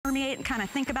permeate and kind of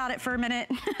think about it for a minute.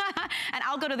 And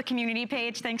I'll go to the community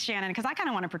page, thanks Shannon, because I kind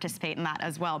of want to participate in that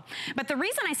as well. But the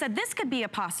reason I said this could be a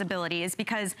possibility is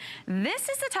because this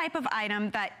is the type of item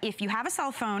that if you have a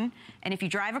cell phone and if you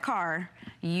drive a car,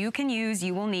 you can use,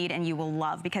 you will need, and you will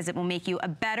love, because it will make you a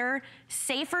better,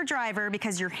 safer driver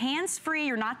because you're hands-free,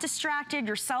 you're not distracted,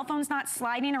 your cell phone's not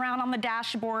sliding around on the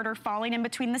dashboard or falling in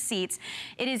between the seats.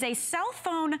 It is a cell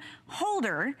phone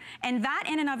holder, and that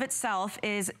in and of itself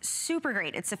is super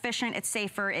great. It's efficient, it's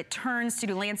safer, it turns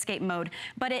to landscape mode,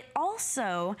 but it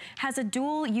also has a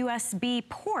dual USB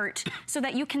port so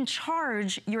that you can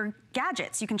charge your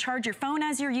gadgets. You can charge your phone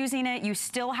as you're using it. You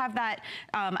still have that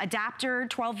adapter,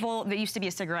 12 volt, that used to be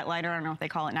a cigarette lighter, I don't know what they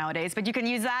call it nowadays, but you can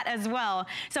use that as well.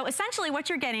 So essentially what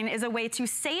you're getting is a way to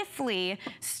safely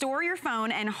store your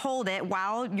phone and hold it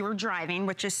while you're driving,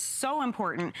 which is so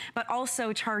important, but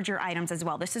also charge your items as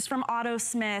well. This is from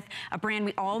AutoSmith, a brand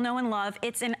we all know and love.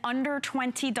 It's an under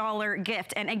 $20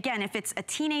 gift. And again, if it's a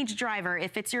teenage driver,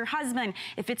 if it's your husband,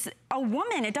 if it's a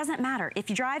woman, it doesn't matter. If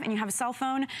you drive and you have a cell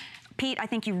phone, Pete, I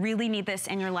think you really need this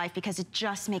in your life because it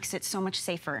just makes it so much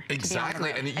safer.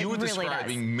 Exactly, and you were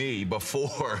describing me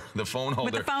before the phone holder.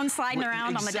 With the phone sliding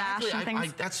around on the dash and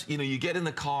things. That's, you know, you get in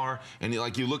the car and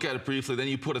you look at it briefly, then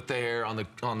you put it there on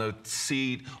the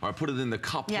seat, or I put it in the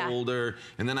cup holder,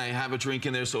 and then I have a drink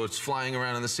in there so it's flying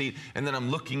around in the seat, and then I'm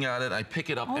looking at it, I pick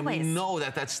it up, and we know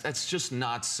that that's just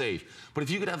not safe. But if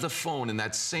you could have the phone in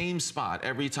that same spot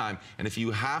every time, and if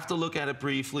you have to look at it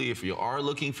briefly, if you are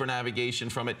looking for navigation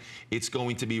from it, it's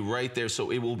going to be right there,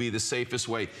 so it will be the safest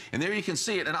way. And there you can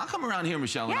see it. And I'll come around here,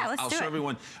 Michelle, and I'll show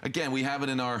everyone. Again, we have it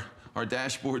in our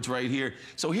dashboards right here.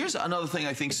 So here's another thing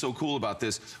I think is so cool about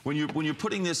this. When you're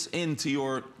putting this into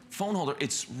your phone holder,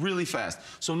 it's really fast.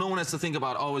 So no one has to think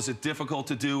about, oh, is it difficult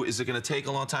to do? Is it going to take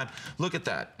a long time? Look at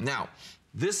that. Now,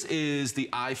 this is the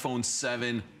iPhone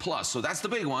 7 Plus. So that's the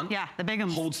big one. Yeah, the big one.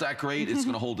 Holds that great. It's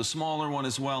going to hold the smaller one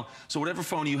as well. So whatever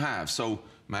phone you have. So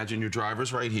imagine your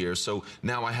driver's right here. So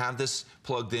now I have this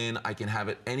plugged in. I can have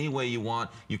it any way you want.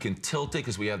 You can tilt it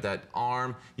because we have that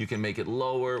arm. You can make it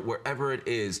lower. Wherever it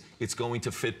is, it's going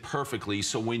to fit perfectly.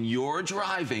 So when you're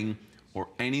driving, or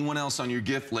anyone else on your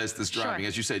gift list is driving,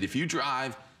 as you said, if you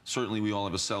drive, certainly we all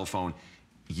have a cell phone,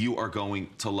 you are going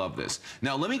to love this.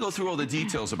 Now, let me go through all the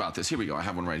details about this. Here we go. I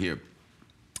have one right here.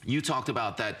 You talked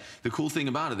about that. The cool thing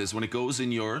about it is when it goes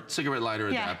in your cigarette lighter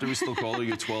adapter, we still call it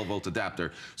your 12-volt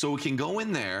adapter. So it can go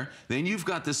in there, then you've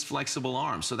got this flexible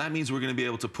arm. So that means we're going to be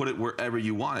able to put it wherever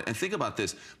you want it. And think about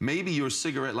this. Maybe your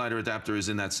cigarette lighter adapter is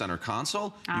in that center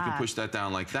console. You can push that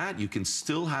down like that. You can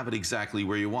still have it exactly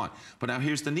where you want. But now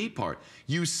here's the neat part.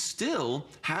 You still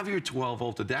have your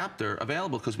 12-volt adapter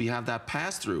available because we have that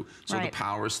pass-through. So the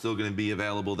power is still going to be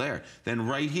available there. Then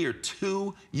right here,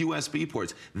 2 USB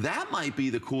ports. That might be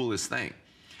the coolest thing.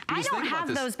 I don't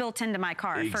have those built into my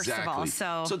car, first of all.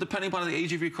 So depending upon the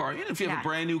age of your car, if you have a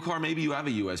brand new car, maybe you have a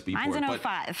USB port. Mine's an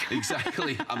 05.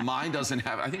 Exactly. Mine doesn't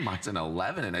have, I think mine's an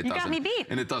 11 and it doesn't. You got me beat.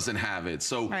 And it doesn't have it.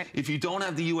 So if you don't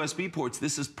have the USB ports,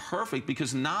 this is perfect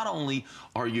because not only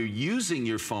are you using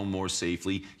your phone more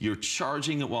safely, you're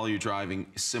charging it while you're driving,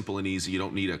 simple and easy. You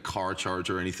don't need a car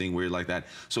charger or anything weird like that.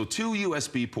 So 2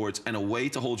 USB ports and a way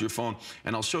to hold your phone.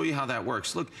 And I'll show you how that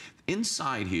works. Look,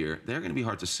 inside here, they're going to be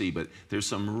hard to see, but there's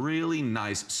some really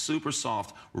nice, super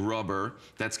soft rubber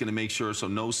that's going to make sure so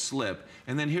no slip.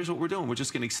 And then here's what we're doing. We're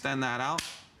just going to extend that out,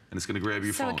 and it's going to grab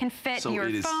your phone. So it can fit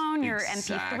your phone, your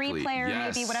MP3 player,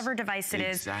 maybe, whatever device it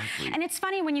is. And it's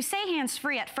funny, when you say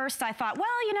hands-free, at first I thought,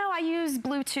 well, you know, I use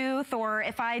Bluetooth, or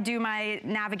if I do my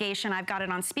navigation, I've got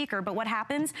it on speaker. But what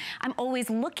happens? I'm always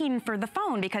looking for the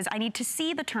phone because I need to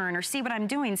see the turn or see what I'm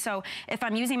doing. So if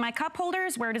I'm using my cup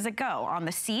holders, where does it go? On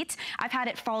the seat. I've had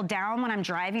it fall down when I'm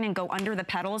driving and go under the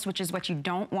pedals, which is what you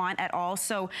don't want at all.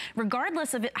 So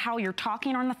regardless of how you're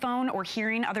talking on the phone or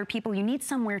hearing other people, you need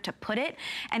somewhere to put it.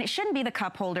 And it shouldn't be the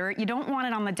cup holder. You don't want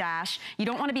it on the dash. You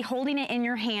don't want to be holding it in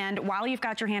your hand while you've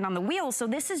got your hand on the wheel. So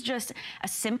this is just a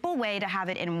simple way to have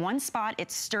it in one spot.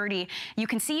 It's sturdy. You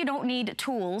can see you don't need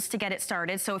tools to get it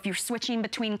started. So if you're switching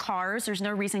between cars, there's no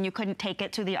reason you couldn't take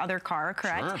it to the other car,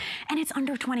 correct? And it's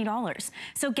under $20.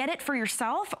 So get it for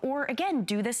yourself, or again,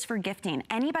 do this for gifting.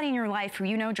 Anybody in your life who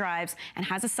you know drives and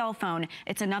has a cell phone,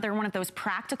 it's another one of those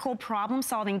practical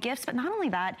problem-solving gifts. But not only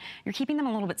that, you're keeping them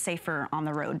a little bit safer on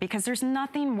the road because there's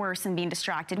nothing worse than being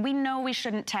distracted. We know we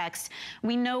shouldn't text.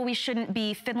 We know we shouldn't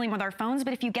be fiddling with our phones,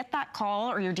 but if you get that call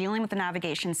or you're dealing with the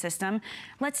navigation system,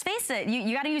 let's face it,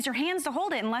 you got to use your hands to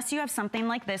hold it unless you have something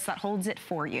like this that holds it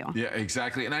for you. Yeah,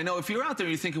 exactly. And I know if you're out there,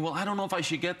 you're thinking, well, I don't know if I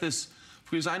should get this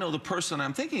Because I know the person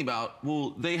I'm thinking about,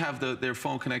 well, they have their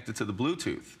phone connected to the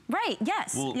Bluetooth. Right,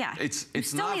 yes, well, yeah. It's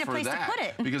still not need a for place that, to put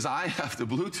it. because I have the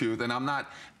Bluetooth and I'm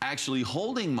not actually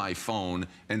holding my phone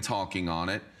and talking on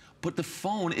it. But the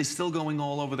phone is still going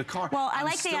all over the car. Well, I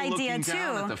like the idea too.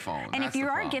 Down at the phone. And if you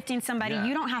are gifting somebody,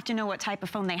 you don't have to know what type of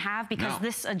phone they have, because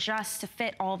this adjusts to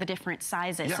fit all the different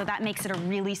sizes. Yeah. So that makes it a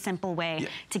really simple way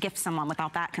to gift someone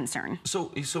without that concern.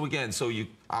 So again, you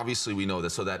obviously we know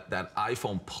this. So that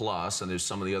iPhone Plus, and there's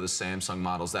some of the other Samsung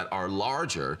models that are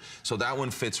larger. So that one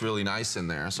fits really nice in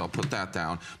there. So I'll put that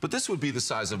down. But this would be the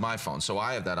size of my phone. So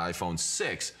I have that iPhone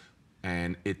 6.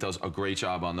 And it does a great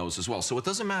job on those as well. So it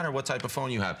doesn't matter what type of phone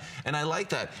you have. And I like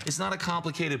that. It's not a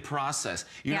complicated process.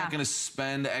 You're not going to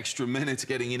spend extra minutes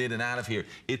getting it in and out of here.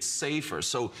 It's safer.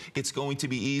 So it's going to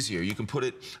be easier. You can put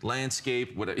it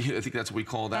landscape, I think that's what we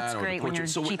call that. That's great, or the portrait.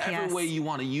 So whatever way you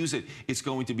want to use it, it's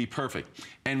going to be perfect.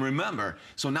 And remember,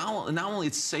 so not only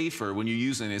it's safer when you're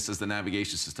using this as the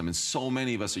navigation system, and so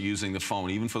many of us are using the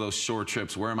phone, even for those short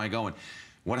trips, where am I going?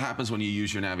 What happens when you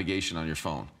use your navigation on your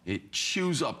phone? It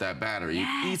chews up that battery.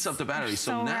 It eats up the battery.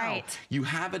 So now you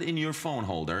have it in your phone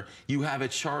holder. You have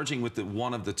it charging with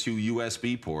one of the 2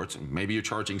 USB ports. Maybe you're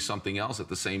charging something else at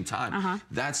the same time.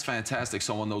 That's fantastic.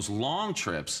 So on those long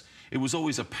trips, it was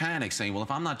always a panic saying, well, if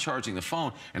I'm not charging the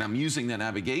phone and I'm using the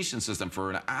navigation system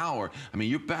for an hour, I mean,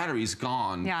 your battery's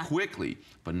gone quickly,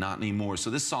 but not anymore.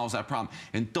 So this solves that problem.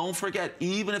 And don't forget,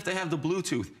 even if they have the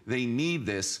Bluetooth, they need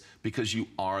this because you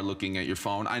are looking at your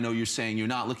phone. I know you're saying you're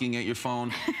not looking at your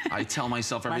phone. I tell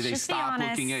myself every day, stop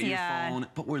looking at your phone,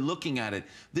 but we're looking at it.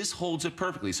 This holds it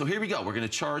perfectly. So here we go. We're going to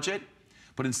charge it.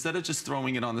 But instead of just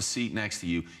throwing it on the seat next to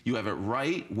you, you have it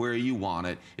right where you want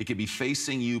it. It could be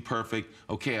facing you perfect.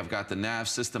 Okay, I've got the nav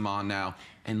system on now.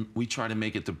 And we try to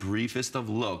make it the briefest of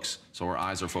looks so our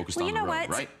eyes are focused on the road,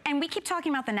 right? And we keep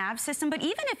talking about the nav system, but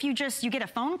even if you get a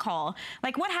phone call,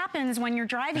 like what happens when you're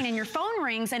driving and your phone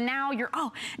rings and now you're,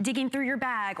 digging through your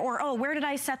bag, or, where did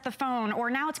I set the phone?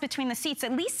 Or now it's between the seats.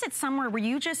 At least it's somewhere where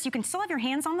you can still have your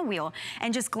hands on the wheel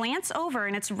and just glance over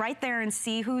and it's right there and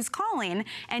see who's calling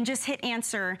and just hit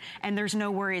answer, and there's no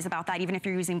worries about that, even if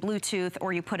you're using Bluetooth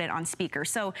or you put it on speaker.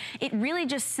 So it really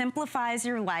just simplifies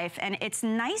your life, and it's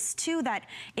nice too that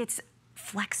it's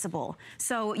flexible.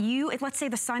 So let's say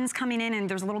the sun's coming in and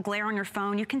there's a little glare on your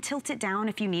phone, you can tilt it down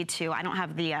if you need to. I don't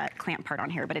have the clamp part on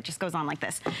here, but it just goes on like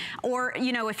this. Or,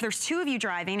 if there's 2 of you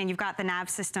driving and you've got the nav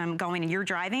system going and you're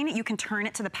driving, you can turn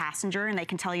it to the passenger and they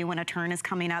can tell you when a turn is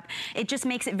coming up. It just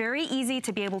makes it very easy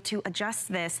to be able to adjust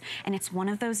this, and it's one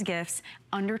of those gifts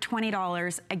under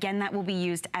 $20. Again, that will be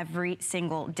used every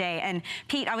single day. And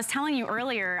Pete, I was telling you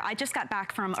earlier, I just got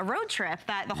back from a road trip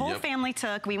that the whole family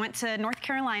took. We went to North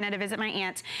Carolina to visit my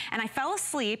aunt, and I fell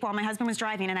asleep while my husband was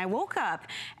driving, and I woke up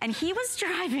and he was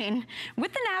driving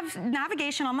with the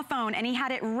navigation on the phone, and he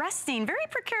had it resting very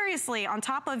precariously on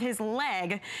top of his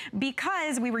leg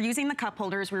because we were using the cup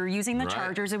holders, we were using the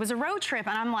chargers. It was a road trip,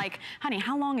 and I'm like, honey,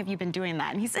 how long have you been doing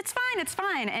that? And he's, it's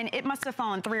fine. And it must have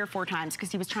fallen 3 or 4 times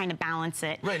because he was trying to balance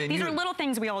it. Right, and these are little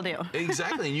things we all do.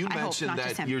 Exactly, and you mentioned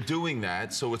that you're doing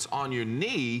that, so it's on your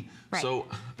knee. So,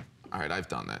 all right, I've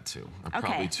done that too.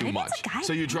 Probably too much.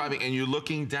 So you're driving and you're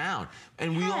looking down.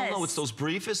 And we all know it's those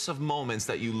briefest of moments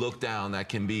that you look down that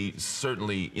can be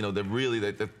certainly,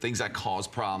 the things that cause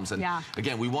problems. And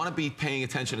again, we want to be paying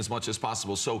attention as much as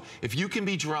possible. So if you can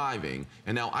be driving,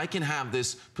 and now I can have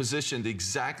this positioned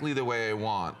exactly the way I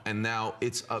want, and now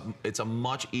it's a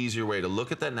much easier way to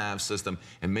look at that nav system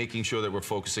and making sure that we're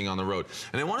focusing on the road.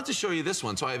 And I wanted to show you this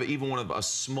one. So I have even a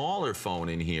smaller phone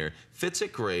in here. Fits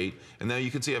it great. And now you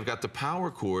can see I've got the power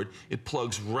cord. It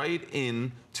plugs right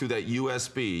in to that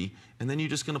USB, and then you're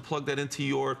just going to plug that into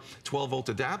your 12-volt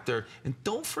adapter. And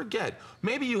don't forget,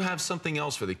 maybe you have something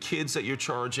else for the kids that you're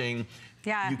charging.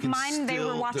 Yeah, mine, they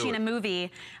were watching a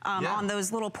movie on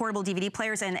those little portable DVD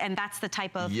players, and that's the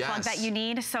type of plug that you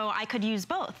need, so I could use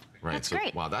both. Right, that's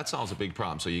great. Wow, that solves a big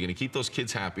problem. So you're going to keep those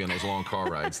kids happy on those long car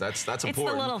rides. That's important. It's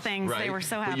the little things. They were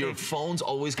so happy. But your phone's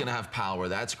always going to have power.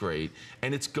 That's great.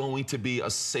 And it's going to be a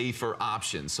safer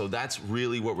option. So that's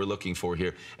really what we're looking for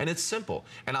here. And it's simple.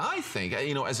 And I think,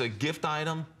 as a gift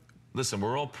item, listen,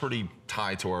 we're all pretty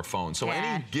tied to our phones. So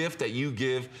any gift that you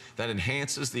give that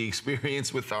enhances the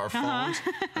experience with our phones,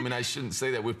 I mean, I shouldn't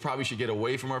say that. We probably should get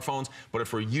away from our phones. But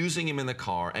if we're using them in the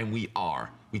car, and we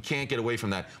can't get away from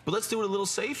that. But let's do it a little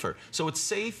safer. So it's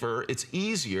safer, it's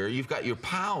easier, you've got your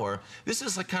power. This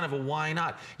is like kind of a why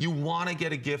not. You want to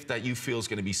get a gift that you feel is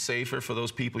going to be safer for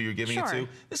those people you're giving it to.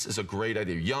 This is a great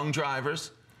idea. Young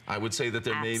drivers, I would say that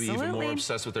they're maybe even more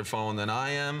obsessed with their phone than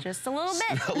I am. Just a little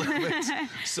bit. A little bit.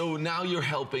 So now you're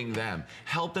helping them.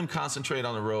 Help them concentrate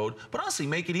on the road, but honestly,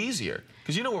 make it easier.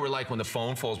 Because you know what we're like when the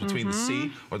phone falls between the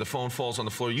seat or the phone falls on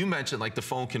the floor. You mentioned like the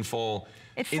phone can fall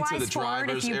into the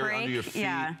driver's area under your feet.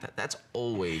 Yeah. That's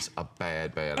always a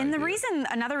bad idea. And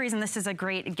another reason this is a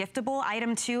great giftable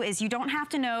item too is you don't have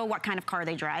to know what kind of car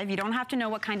they drive. You don't have to know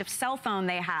what kind of cell phone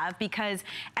they have, because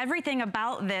everything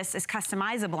about this is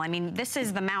customizable. I mean, this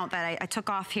is the mount that I took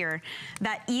off here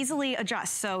that easily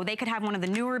adjusts. So they could have one of the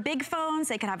newer big phones.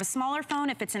 They could have a smaller phone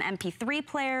if it's an MP3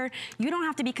 player. You don't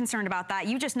have to be concerned about that.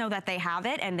 You just know that they have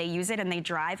it and they use it and they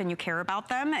drive and you care about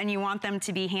them and you want them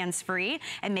to be hands-free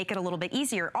and make it a little bit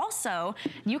easier. Also,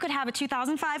 you could have a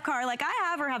 2005 car like I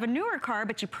have or have a newer car,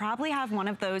 but you probably have one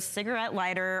of those cigarette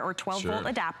lighter or 12-volt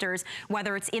adapters,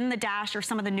 whether it's in the dash or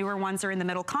some of the newer ones are in the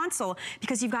middle console.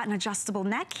 Because you've got an adjustable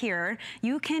neck here,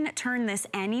 you can turn this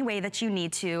any way that you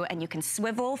need to, and you can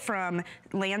swivel from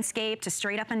landscape to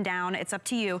straight up and down. It's up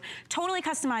to you. Totally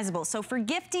customizable. So for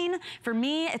gifting, for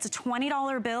me, it's a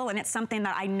 $20 bill, and it's something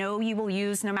that I know you will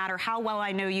use no matter how well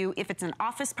I know you. If it's an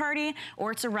office party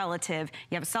or it's a relative,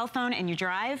 you have a cell phone and you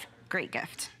drive, great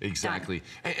gift. Exactly.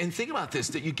 And think about this,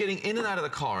 that you're getting in and out of the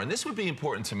car, and this would be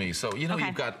important to me. So, you know,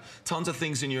 you've got tons of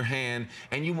things in your hand,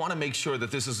 and you want to make sure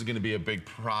that this is going to be a big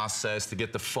process to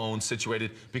get the phone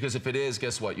situated, because if it is,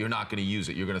 guess what? You're not going to use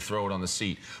it. You're going to throw it on the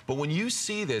seat. But when you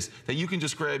see this, that you can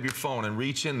just grab your phone and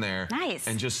reach in there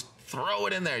and just throw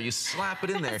it in there. You slap it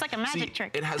in there. It's like a magic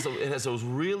trick. It has those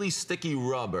really sticky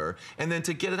rubber, and then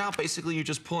to get it out, basically you're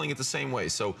just pulling it the same way.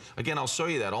 So again, I'll show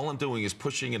you that. All I'm doing is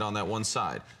pushing it on that one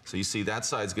side. So you see that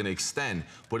side's going to extend,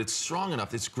 but it's strong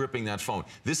enough. It's gripping that phone.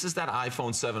 This is that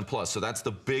iPhone 7 Plus, so that's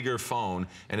the bigger phone,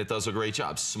 and it does a great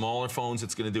job. Smaller phones,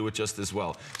 it's going to do it just as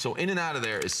well. So in and out of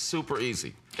there is super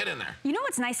easy. Get in there. You know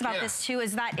what's nice about this too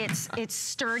is that it's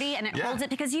sturdy and it holds it,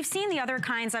 because you've seen the other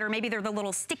kinds that are maybe they're the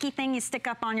little sticky thing you stick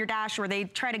up on your dash, or they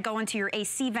try to go into your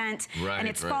AC vent and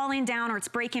it's falling down or it's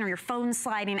breaking or your phone's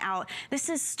sliding out. This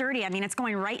is sturdy. I mean, it's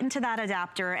going right into that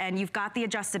adapter, and you've got the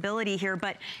adjustability here,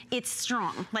 but it's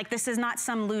strong. Like, this is not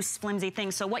some loose, flimsy thing.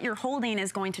 So what you're holding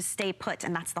is going to stay put,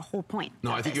 and that's the whole point.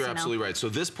 No, I think you're absolutely right. So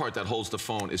this part that holds the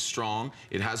phone is strong.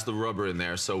 It has the rubber in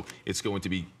there, so it's going to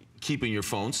be keeping your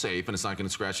phone safe, and it's not going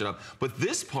to scratch it up. But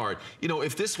this part, you know,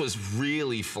 if this was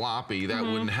really floppy, that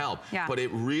wouldn't help. But it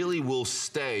really will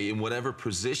stay in whatever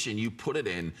position you put it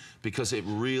in, because it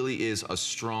really is a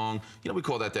strong, you know, we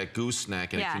call that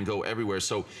gooseneck, and it can go everywhere.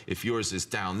 So if yours is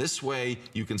down this way,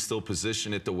 you can still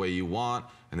position it the way you want,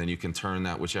 and then you can turn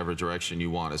that whichever direction you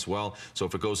want as well. So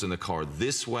if it goes in the car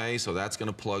this way, so that's going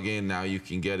to plug in. Now you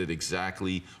can get it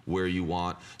exactly where you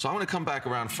want. So I want to come back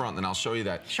around front, and I'll show you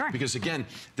that. Because again,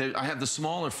 I have the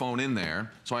smaller phone in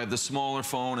there. So I have the smaller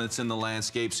phone, and it's in the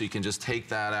landscape, so you can just take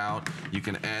that out. You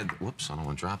can add, whoops, I don't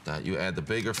want to drop that. You add the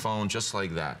bigger phone just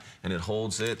like that, and it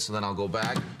holds it. So then I'll go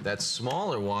back. That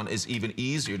smaller one is even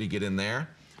easier to get in there.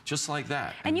 Just like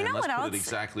that. And you know what else? Put it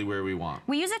exactly where we want.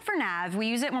 We use it for nav, we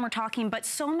use it when we're talking, but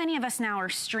so many of us now are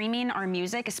streaming our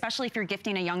music, especially if you're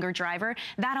gifting a younger driver.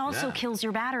 That also kills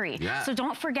your battery. So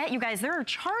don't forget, you guys, there are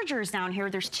chargers down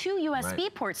here. There's 2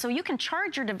 USB ports, so you can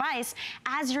charge your device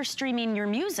as you're streaming your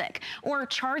music, or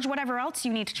charge whatever else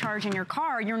you need to charge in your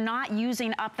car. You're not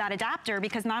using up that adapter,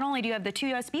 because not only do you have the 2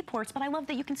 USB ports, but I love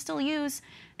that you can still use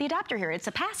the adapter here. It's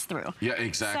a pass-through. Yeah,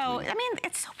 exactly. So, I mean,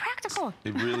 it's so practical.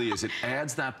 It really is. It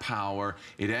adds that power.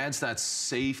 It adds that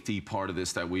safety part of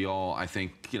this that we all, I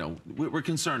think, you know, we're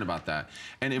concerned about that.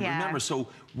 And remember, so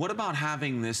what about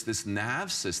having this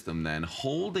nav system then,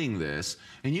 holding this,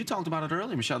 and you talked about it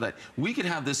earlier, Michelle, that we could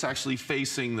have this actually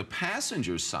facing the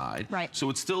passenger side. So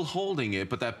it's still holding it,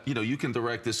 but that, you know, you can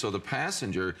direct this so the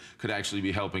passenger could actually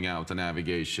be helping out with the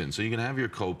navigation. So you can have your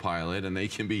co-pilot, and they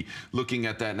can be looking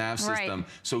at that nav system.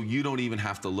 So you don't even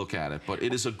have to look at it. But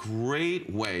it is a great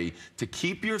way to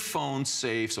keep your phone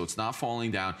safe so it's not falling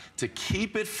down, to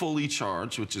keep it fully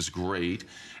charged, which is great.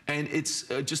 And it's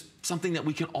just something that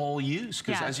we can all use.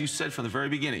 Because as you said from the very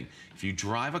beginning, if you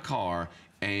drive a car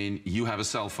and you have a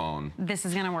cell phone, this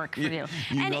is going to work for you.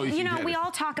 And you know, we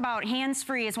all talk about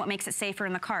hands-free is what makes it safer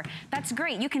in the car. That's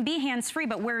great. You can be hands-free,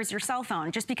 but where's your cell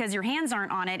phone? Just because your hands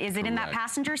aren't on it, is it in that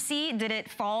passenger seat? Did it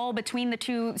fall between the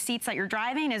 2 seats that you're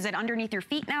driving? Is it underneath your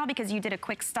feet now because you did a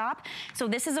quick stop? So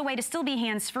this is a way to still be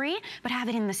hands-free, but have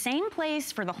it in the same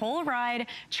place for the whole ride.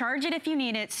 Charge it if you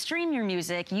need it. Stream your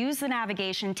music. Use the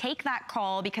navigation. Take that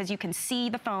call, because you can see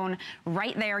the phone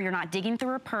right there. You're not digging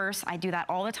through a purse. I do that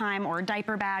all the time, or a diaper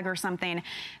diaper bag or something.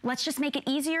 Let's just make it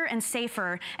easier and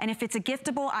safer. And if it's a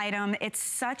giftable item, it's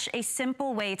such a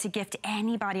simple way to gift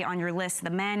anybody on your list, the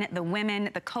men, the women,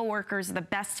 the coworkers, the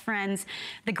best friends,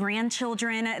 the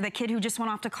grandchildren, the kid who just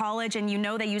went off to college and you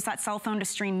know they use that cell phone to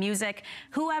stream music.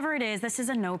 Whoever it is, this is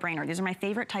a no-brainer. These are my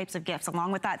favorite types of gifts,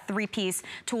 along with that 3-piece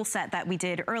tool set that we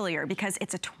did earlier, because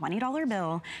it's a $20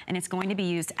 bill and it's going to be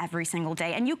used every single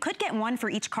day. And you could get one for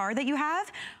each car that you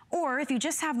have, or if you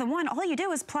just have the one, all you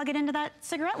do is plug it into that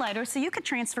cigarette lighter, so you could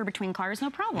transfer between cars, no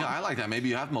problem. Yeah, I like that. Maybe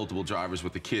you have multiple drivers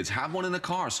with the kids. Have one in the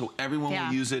car so everyone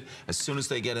will use it. As soon as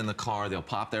they get in the car, they'll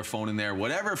pop their phone in there,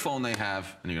 whatever phone they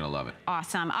have, and you're gonna love it.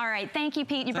 Awesome. All right, thank you,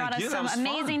 Pete. You brought us some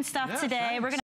amazing stuff today. We're gonna